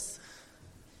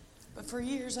For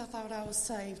years I thought I was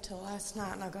saved till last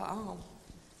night and I got home.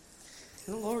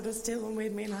 And the Lord was dealing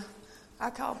with me, and I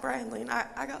called Bradley, and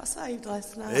I got saved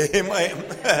last night. Amen.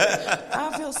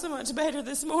 I feel so much better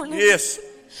this morning. Yes.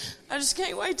 I just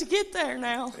can't wait to get there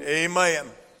now. Amen.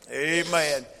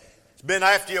 Amen. It's been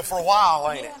after you for a while,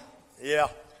 ain't it? Yeah.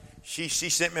 She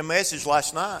sent me a message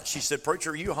last night. She said,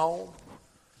 "Preacher, are you home?"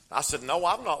 I said, "No,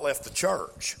 I've not left the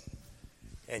church."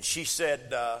 And she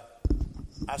said,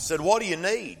 I said, "What do you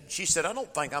need?" She said, "I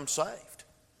don't think I'm saved."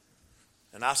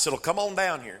 And I said, "Well, come on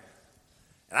down here."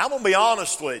 And I'm going to be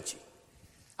honest with you.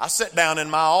 I sat down in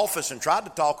my office and tried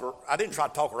to talk her. I didn't try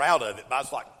to talk her out of it, but I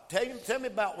was like, tell me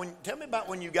about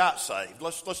when you got saved.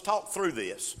 Let's talk through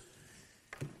this.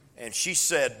 And she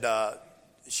said,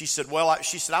 "Well,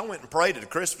 I went and prayed at a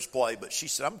Christmas play, but she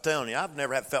said, I'm telling you, I've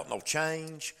never felt no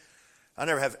change. I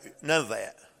never have none of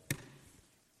that."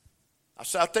 I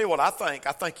said, "I'll tell you what I think.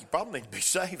 I think you probably need to be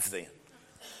saved then."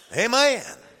 Amen.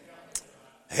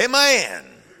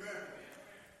 Amen.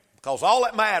 Because all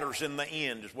that matters in the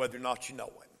end is whether or not you know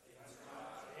Him.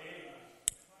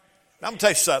 Now, I'm going to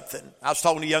tell you something. I was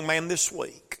talking to a young man this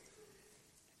week.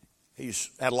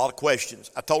 He's had a lot of questions.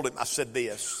 I told him, I said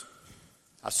this.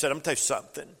 I said, "I'm going to tell you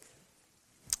something.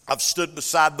 I've stood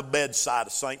beside the bedside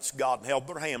of saints of God and held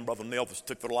their hand. Brother Nelvis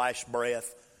took their last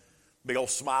breath. Big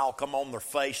old smile come on their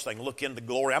face. They can look into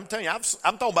glory. I'm telling you,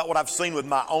 I'm talking about what I've seen with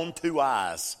my own two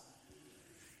eyes.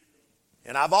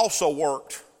 And I've also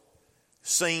worked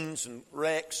scenes and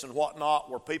wrecks and whatnot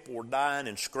where people were dying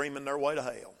and screaming their way to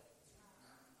hell.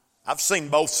 I've seen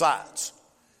both sides.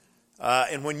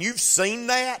 And when you've seen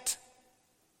that,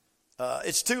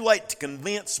 it's too late to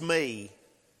convince me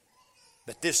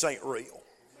that this ain't real.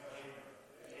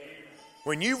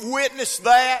 When you've witnessed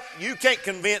that, you can't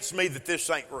convince me that this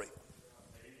ain't real.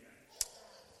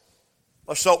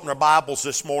 Let's open our Bibles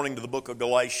this morning to the book of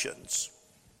Galatians.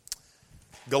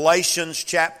 Galatians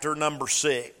chapter number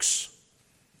 6.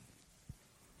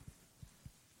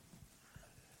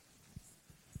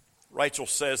 Rachel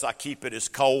says I keep it as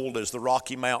cold as the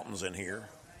Rocky Mountains in here.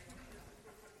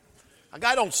 I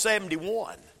got on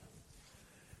 71.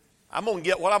 I'm going to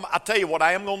get I tell you what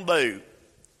I am going to do.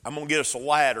 I'm going to get us a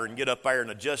ladder and get up there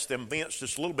and adjust them vents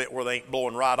just a little bit where they ain't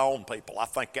blowing right on people. I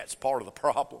think that's part of the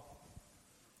problem.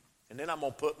 And then I'm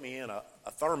going to put me in a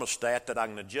thermostat that I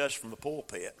can adjust from the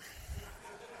pulpit,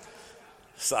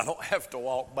 so I don't have to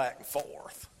walk back and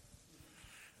forth.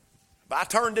 But I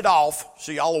turned it off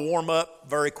so y'all will warm up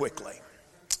very quickly.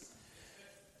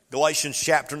 Galatians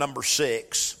chapter number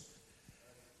 6.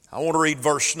 I want to read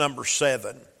verse number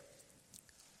 7.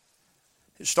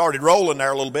 It started rolling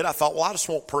there a little bit. I thought, well, I just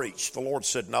won't preach. The Lord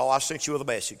said, "No, I sent you with a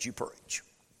message. You preach.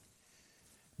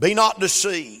 Be not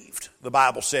deceived," the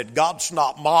Bible said. "God's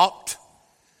not mocked.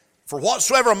 For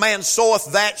whatsoever a man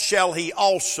soweth, that shall he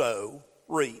also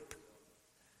reap.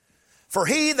 For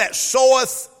he that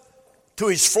soweth to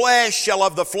his flesh shall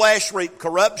of the flesh reap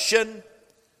corruption.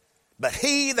 But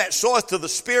he that soweth to the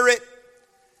Spirit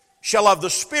shall of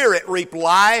the Spirit reap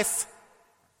life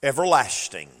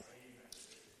everlasting."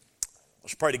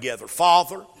 Let's pray together.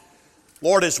 Father,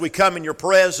 Lord, as we come in your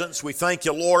presence, we thank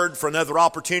you, Lord, for another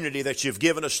opportunity that you've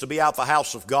given us to be out the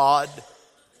house of God.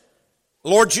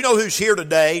 Lord, you know who's here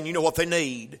today and you know what they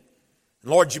need.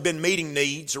 And Lord, you've been meeting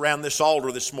needs around this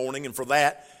altar this morning, and for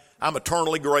that, I'm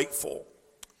eternally grateful.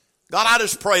 God, I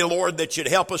just pray, Lord, that you'd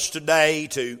help us today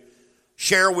to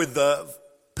share with the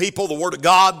people the Word of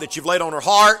God that you've laid on our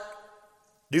heart.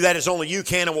 Do that as only you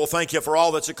can, and we'll thank you for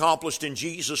all that's accomplished. In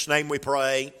Jesus' name we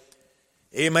pray.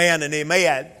 Amen and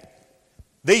amen.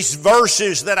 These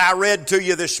verses that I read to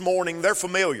you this morning, they're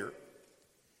familiar.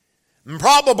 And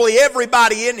probably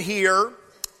everybody in here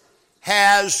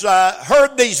has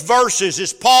heard these verses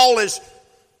as Paul is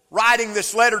writing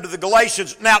this letter to the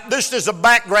Galatians. Now, this is a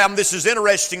background. This is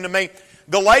interesting to me.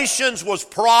 Galatians was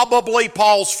probably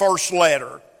Paul's first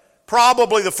letter.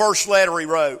 Probably the first letter he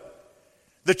wrote.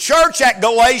 The church at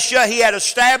Galatia he had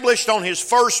established on his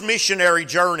first missionary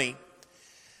journey.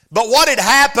 But what had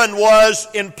happened was,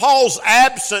 in Paul's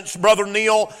absence, Brother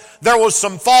Neil, there was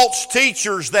some false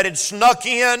teachers that had snuck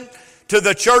in to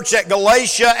the church at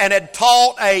Galatia and had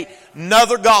taught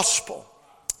another gospel.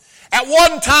 At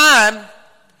one time,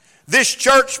 this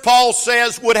church, Paul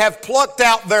says, would have plucked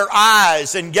out their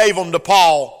eyes and gave them to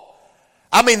Paul.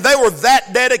 I mean, they were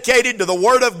that dedicated to the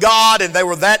Word of God, and they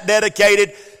were that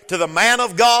dedicated to the man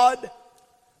of God.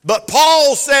 But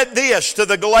Paul said this to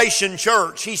the Galatian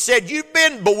church. He said, "You've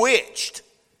been bewitched."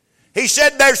 He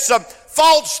said, "There's some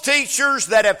false teachers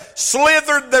that have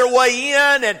slithered their way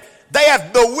in, and they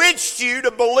have bewitched you to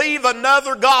believe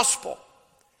another gospel."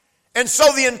 And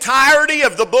so the entirety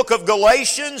of the book of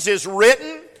Galatians is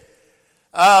written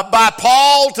by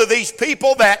Paul to these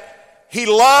people that he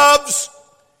loves,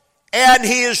 and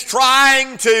he is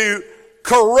trying to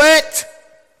correct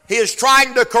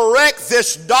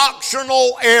this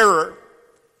doctrinal error.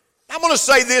 I'm going to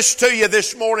say this to you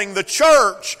this morning. The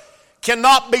church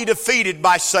cannot be defeated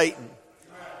by Satan.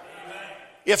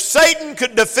 If Satan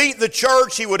could defeat the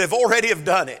church, he would have already have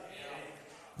done it.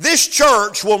 This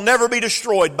church will never be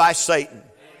destroyed by Satan.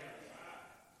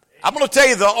 I'm going to tell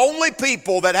you the only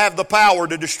people that have the power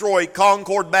to destroy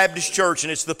Concord Baptist Church,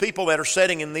 and it's the people that are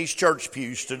sitting in these church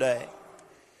pews today.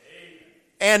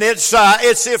 And it's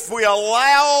if we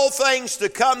allow things to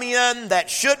come in that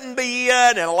shouldn't be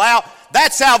in, and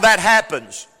that's how that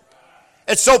happens.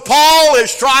 And so Paul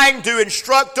is trying to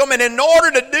instruct them, and in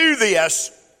order to do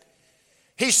this,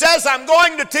 he says, I'm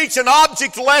going to teach an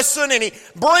object lesson, and he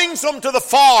brings them to the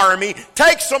farm. He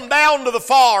takes them down to the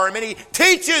farm, and he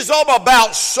teaches them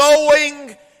about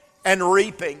sowing and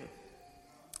reaping.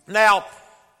 Now,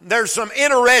 there's some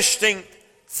interesting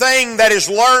thing that is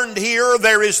learned here.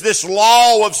 There is this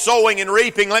law of sowing and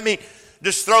reaping. Let me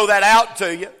just throw that out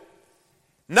to you.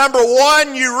 Number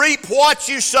one, you reap what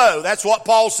you sow. That's what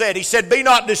Paul said. He said, be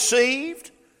not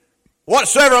deceived.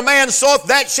 Whatsoever a man soweth,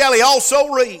 that shall he also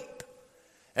reap.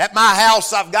 At my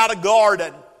house, I've got a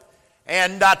garden,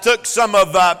 and I took some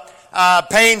of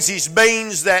Pansy's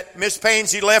beans that Miss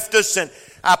Pansy left us, and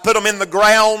I put them in the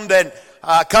ground and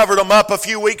covered them up a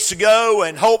few weeks ago,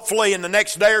 and hopefully in the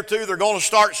next day or two, they're going to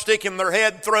start sticking their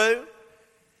head through.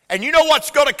 And you know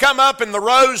what's going to come up in the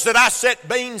rows that I set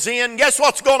beans in? Guess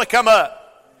what's going to come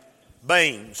up?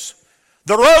 Beans.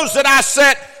 The rows that I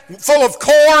set full of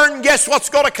corn, guess what's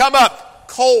going to come up?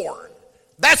 Corn.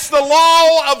 That's the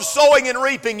law of sowing and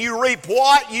reaping. You reap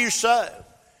what you sow.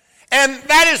 And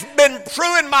that has been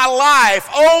true in my life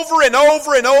over and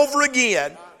over and over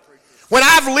again. When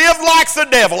I've lived like the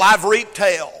devil, I've reaped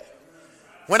hell.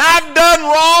 When I've done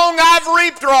wrong, I've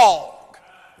reaped wrong.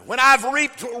 When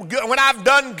I've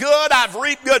done good, I've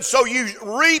reaped good. So you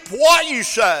reap what you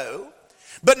sow.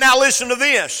 But now listen to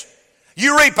this.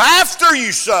 You reap after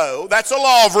you sow. That's a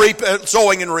law of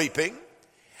sowing and reaping.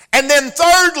 And then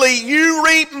thirdly, you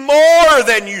reap more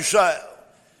than you sow.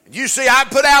 You see, I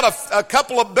put out a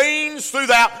couple of beans through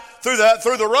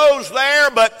the rows there,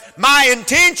 but my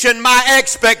intention, my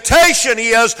expectation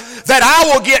is that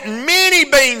I will get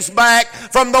many beans back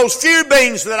from those few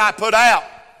beans that I put out.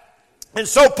 And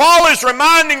so Paul is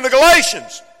reminding the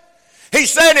Galatians. He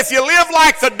said, if you live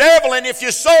like the devil and if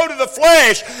you sow to the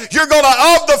flesh, you're going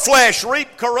to of the flesh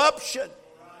reap corruption.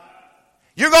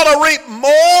 You're going to reap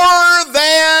more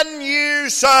than you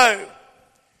sow.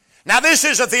 Now, this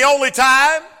isn't the only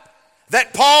time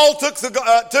that Paul took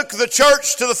the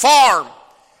church to the farm.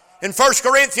 In 1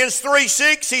 Corinthians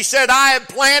 3:6, he said, I have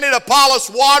planted,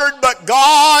 Apollos watered, but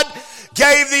God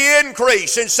gave the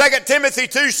increase. In 2 Timothy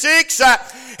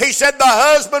 2:6, he said, the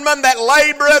husbandman that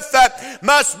laboreth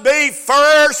must be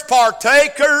first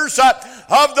partakers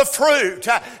of the fruit.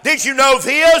 Did you know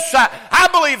this? I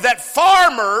believe that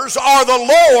farmers are the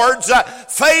Lord's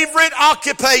favorite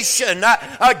occupation.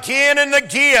 Again and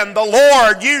again, the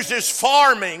Lord uses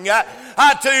farming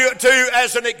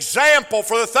as an example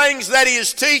for the things that he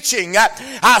is teaching.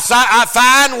 I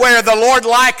find where the Lord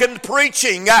likened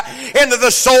preaching into the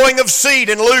sowing of seed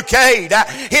in Luke 8.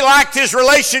 He liked his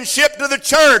relationship to the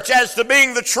church as to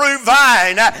being the true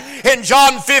vine in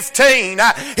John 15.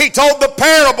 He told the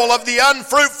parable of the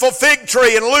unfruitful fig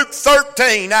tree in Luke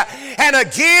 13. And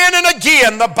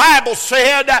again, the Bible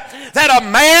said that a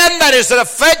man that is an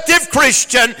effective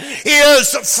Christian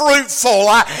is fruitful.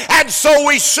 And so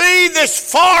we see this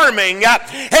farming,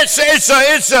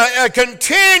 it's a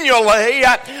continually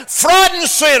front and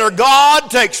center. God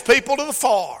takes people to the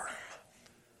farm.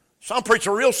 So I'm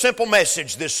preaching a real simple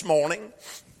message this morning.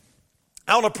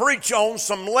 I want to preach on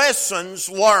some lessons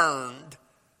learned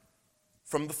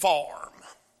from the farm.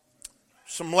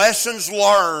 Some lessons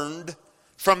learned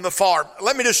from the farm.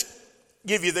 Let me just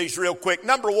give you these real quick.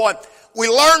 Number one, we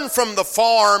learn from the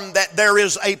farm that there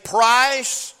is a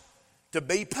price to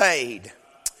be paid.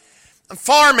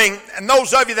 Farming, and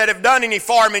those of you that have done any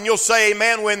farming, you'll say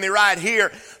amen with me right here.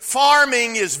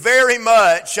 Farming is very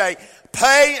much an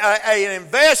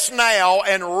invest now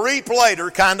and reap later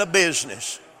kind of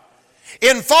business.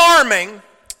 In farming,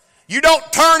 you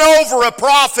don't turn over a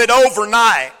profit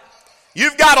overnight.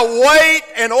 You've got to wait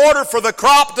in order for the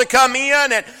crop to come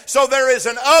in, and so there is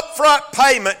an upfront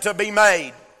payment to be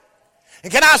made.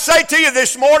 And can I say to you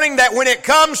this morning that when it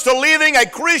comes to living a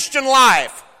Christian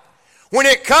life, when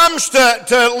it comes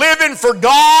to living for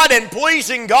God and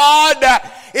pleasing God,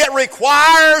 it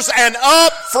requires an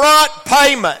upfront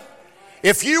payment.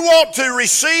 If you want to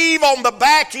receive on the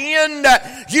back end,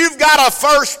 you've got to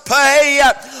first pay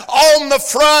on the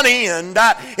front end.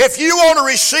 If you want to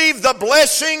receive the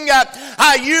blessing,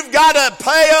 you've got to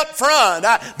pay up front.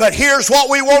 But here's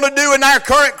what we want to do in our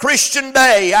current Christian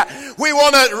day. We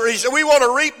want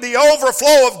to reap the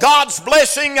overflow of God's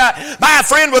blessing, my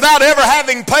friend, without ever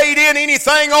having paid in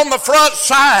anything on the front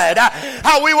side.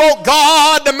 We want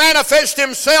God to manifest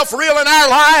Himself real in our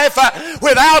life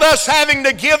without us having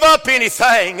to give up anything.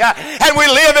 And we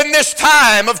live in this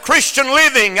time of Christian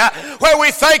living where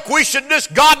we think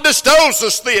God bestows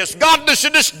us this. God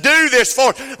should just do this for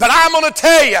us. But I'm going to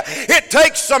tell you, it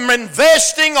takes some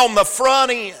investing on the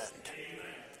front end.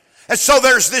 And so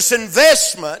there's this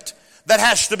investment that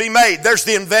has to be made. There's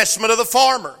the investment of the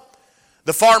farmer.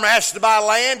 The farmer has to buy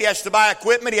land, he has to buy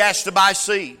equipment, he has to buy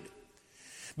seed.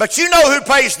 But you know who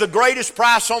pays the greatest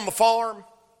price on the farm?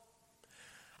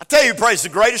 I tell you who pays the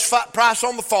greatest price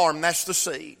on the farm, and that's the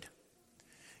seed.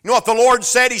 You know what the Lord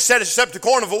said? He said, except the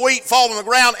corn of a wheat fall on the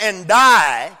ground and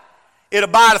die, it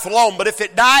abideth alone. But if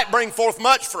it die, it bring forth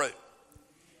much fruit.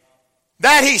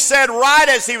 That He said right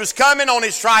as He was coming on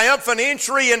His triumphant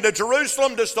entry into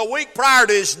Jerusalem just a week prior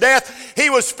to His death. He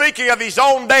was speaking of His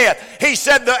own death. He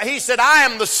said, I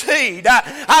am the seed.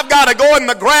 I've got to go in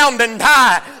the ground and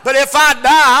die. But if I die,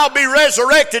 I'll be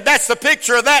resurrected. That's the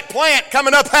picture of that plant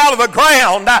coming up out of the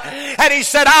ground. And He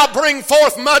said, I'll bring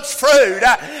forth much fruit.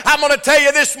 I'm going to tell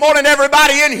you this morning,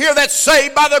 everybody in here that's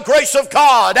saved by the grace of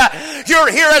God,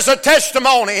 you're here as a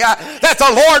testimony that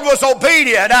the Lord was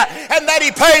obedient and that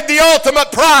He paid the ultimate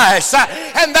price,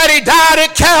 and that He died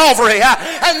at Calvary,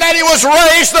 and that He was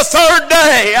raised the third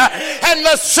day, and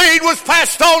the seed was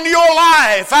passed on to your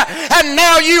life, and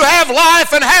now you have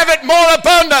life and have it more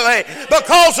abundantly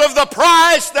because of the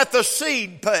price that the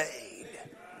seed paid.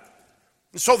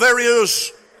 So there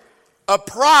is a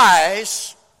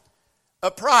price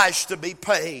to be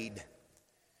paid.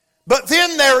 But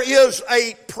then there is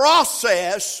a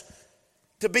process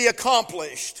to be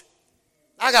accomplished.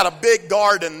 I got a big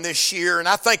garden this year, and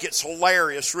I think it's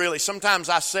hilarious, really. Sometimes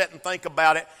I sit and think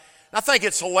about it, and I think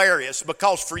it's hilarious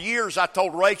because for years I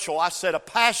told Rachel, I said, a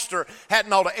pastor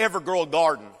hadn't ought to ever grow a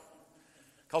garden.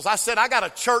 Because I said, I got a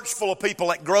church full of people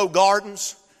that grow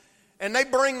gardens, and they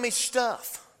bring me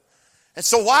stuff. And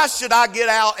so why should I get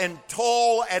out and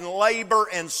toil and labor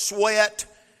and sweat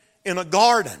in a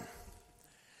garden?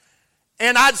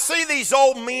 And I'd see these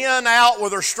old men out with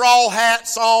their straw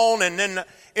hats on and then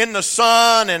in the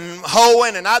sun and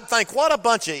hoeing, and I'd think, what a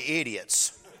bunch of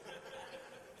idiots.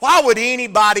 Why would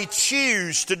anybody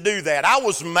choose to do that? I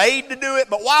was made to do it,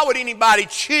 but why would anybody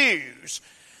choose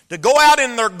to go out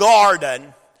in their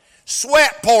garden,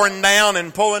 sweat pouring down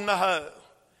and pulling the hoe?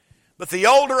 But the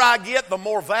older I get, the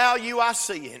more value I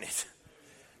see in it.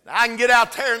 I can get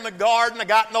out there in the garden, I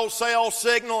got no cell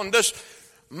signal, and just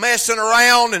messing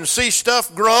around and see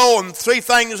stuff grow and see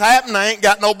things happen. I ain't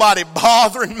got nobody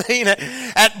bothering me.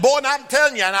 And boy, I'm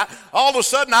telling you, and all of a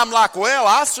sudden I'm like, well,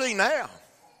 I see now.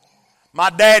 My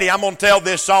daddy, I'm going to tell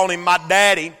this on him. My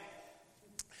daddy,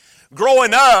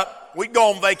 growing up, we'd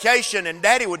go on vacation and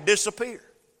Daddy would disappear.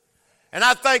 And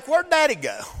I'd think, where'd Daddy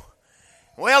go?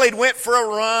 Well, he'd went for a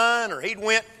run, or he'd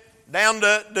went down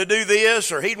to do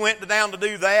this, or he'd went down to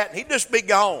do that, and he'd just be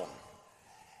gone.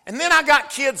 And then I got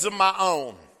kids of my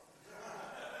own.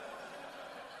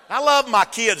 I love my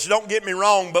kids, don't get me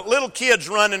wrong, but little kids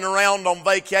running around on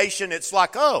vacation, it's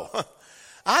like, oh,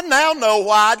 I now know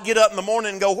why I'd get up in the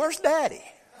morning and go, where's Daddy?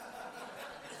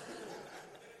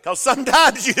 Because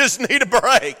sometimes you just need a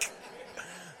break.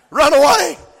 Run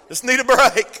away. Just need a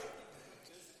break.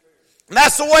 And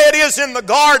that's the way it is in the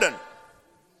garden.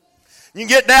 You can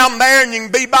get down there and you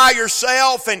can be by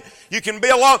yourself and you can be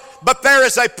alone. But there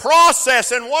is a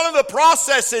process, and one of the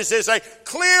processes is a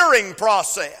clearing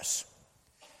process.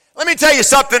 Let me tell you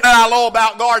something that I know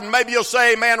about garden. Maybe you'll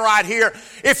say amen right here.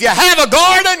 If you have a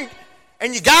garden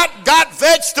and you got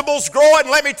vegetables growing,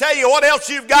 let me tell you what else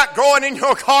you've got growing in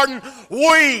your garden.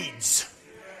 Weeds.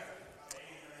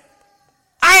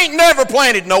 I ain't never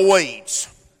planted no weeds.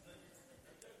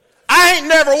 I ain't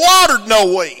never watered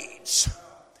no weeds.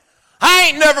 I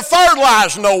ain't never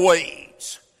fertilized no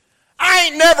weeds. I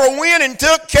ain't never went and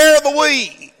took care of the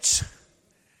weeds.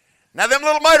 Now, them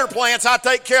little motor plants, I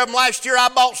take care of them. Last year I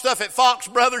bought stuff at Fox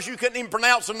Brothers. You couldn't even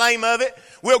pronounce the name of it.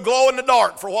 We'll glow in the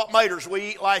dark for what motors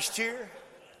we eat last year.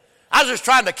 I was just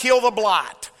trying to kill the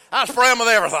blight. I spray them with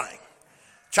everything.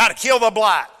 Try to kill the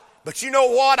blight. But you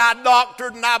know what? I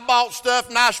doctored and I bought stuff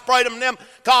and I sprayed them and them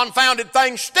confounded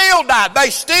things still died. They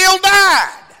still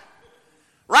died.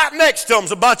 Right next to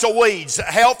them's a bunch of weeds. The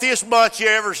healthiest bunch you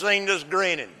ever seen, just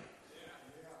grinning.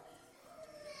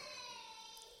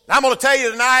 I'm going to tell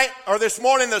you tonight or this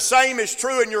morning, the same is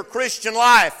true in your Christian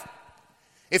life.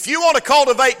 If you want to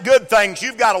cultivate good things,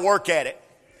 you've got to work at it.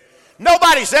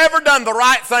 Nobody's ever done the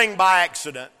right thing by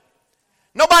accident.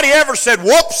 Nobody ever said,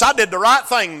 whoops, I did the right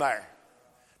thing there.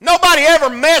 Nobody ever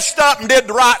messed up and did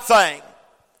the right thing.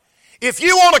 If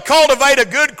you want to cultivate a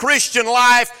good Christian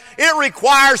life, it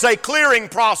requires a clearing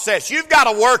process. You've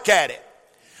got to work at it.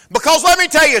 Because let me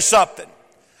tell you something.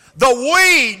 The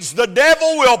weeds the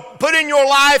devil will put in your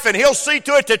life, and he'll see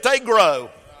to it that they grow.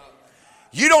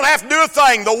 You don't have to do a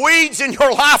thing. The weeds in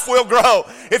your life will grow.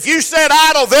 If you sit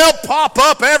idle, they'll pop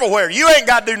up everywhere. You ain't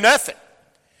got to do nothing.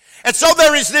 And so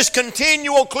there is this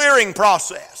continual clearing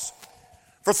process.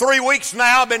 For 3 weeks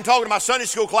now, I've been talking to my Sunday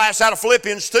school class out of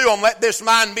Philippians 2 on let this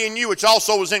mind be in you, which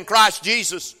also was in Christ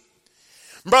Jesus.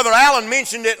 Brother Allen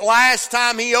mentioned it last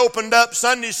time he opened up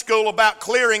Sunday school about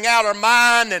clearing out our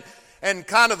mind and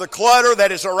kind of the clutter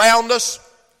that is around us.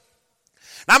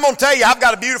 And I'm going to tell you, I've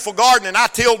got a beautiful garden, and I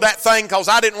tilled that thing because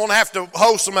I didn't want to have to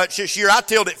hoe so much this year. I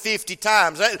tilled it 50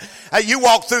 times. You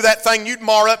walk through that thing, you'd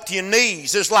mar up to your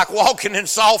knees. It's like walking in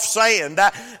soft sand.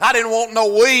 I didn't want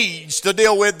no weeds to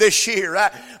deal with this year.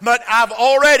 But I've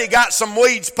already got some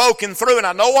weeds poking through, and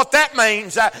I know what that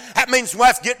means. That means we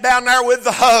have to get down there with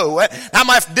the hoe. I'm going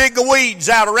to have to dig the weeds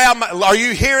out around are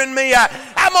you hearing me?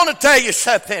 I'm going to tell you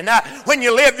something. When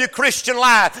you live your Christian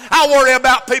life, I worry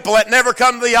about people that never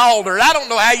come to the altar. I don't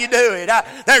know how you do it.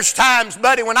 There's times,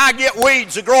 buddy, when I get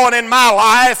weeds growing in my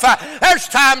life, there's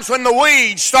times when the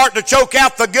weeds start to choke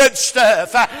out the good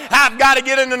stuff. I've got to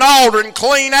get in an altar and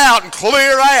clean out and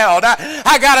clear out.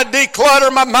 I got to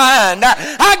declutter my mind.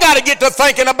 I got to get to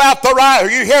thinking about the right.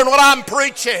 Are you hearing what I'm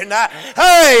preaching?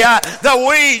 The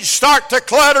weeds start to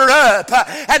clutter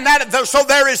up. So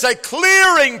there is a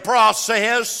clearing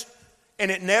process, and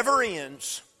it never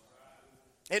ends.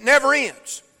 It never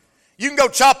ends. You can go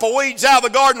chop the weeds out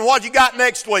of the garden. What you got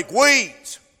next week?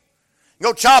 Weeds.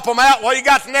 Go chop them out. What you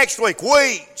got next week?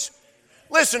 Weeds.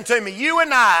 Listen to me. You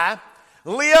and I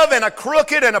live in a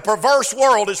crooked and a perverse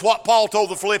world is what Paul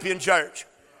told the Philippian church.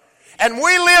 And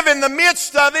we live in the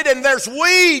midst of it, and there's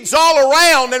weeds all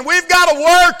around, and we've got to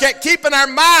work at keeping our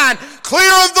mind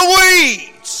clear of the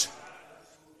weeds.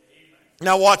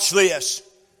 Now watch this.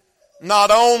 Not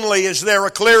only is there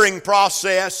a clearing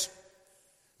process,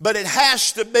 but it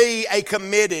has to be a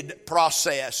committed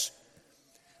process.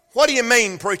 What do you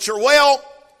mean, preacher? Well,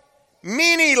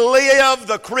 many live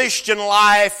the Christian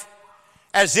life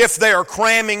as if they are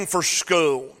cramming for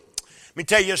school. Let me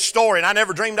tell you a story, and I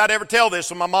never dreamed I'd ever tell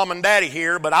this with my mom and daddy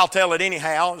here, but I'll tell it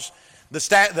anyhow. The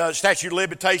statute of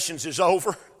limitations is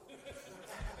over.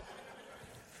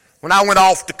 When I went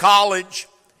off to college,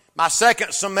 my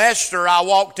second semester, I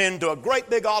walked into a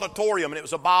great big auditorium, and it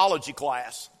was a biology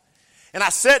class. And I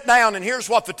sat down, and here's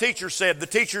what the teacher said. The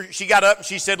teacher, she got up and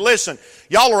she said, listen,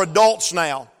 y'all are adults now.